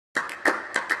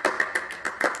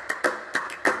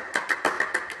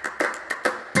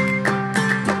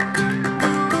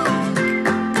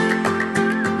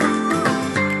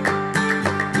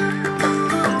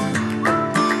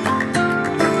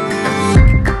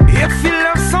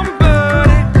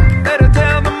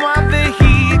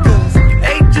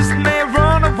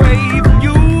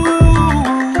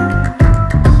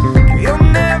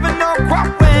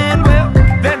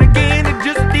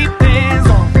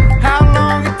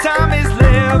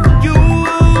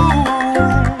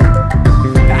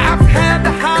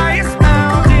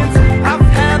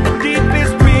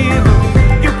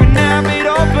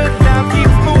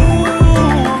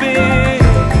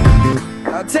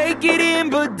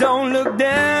don't look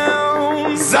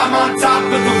down. 'Cause I'm on top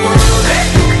of the world, eh?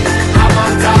 I'm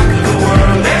on top of the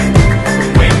world, eh?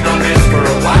 Been waiting on this for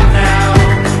a while now,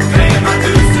 paying my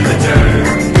dues to the dirt.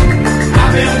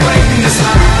 I've been waiting to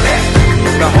smile, eh?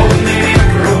 Been holding it in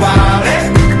for a while, eh?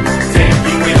 Take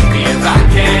you with me if I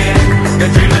can.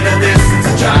 Been dreaming of this since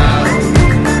a child.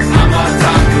 I'm on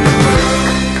top of the world.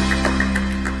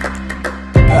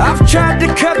 I've tried to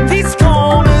cut these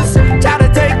corners, try to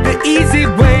take the easy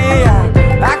way.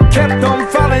 I kept on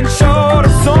falling short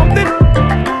of something.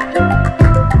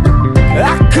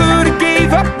 I could've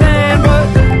gave up then, but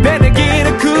then again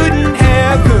I couldn't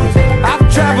have, 'cause I've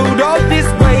traveled all this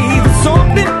way for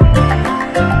something.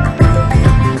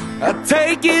 I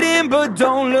take it in but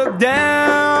don't look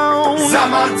down. 'Cause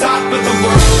I'm on top of the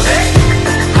world, eh?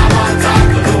 I'm on top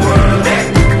of the world, eh?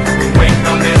 Been waiting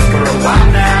on this for a while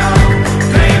now,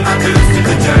 paying my dues to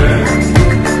the dirt.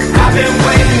 I've been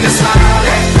waiting to smile,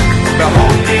 eh? Been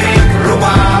holding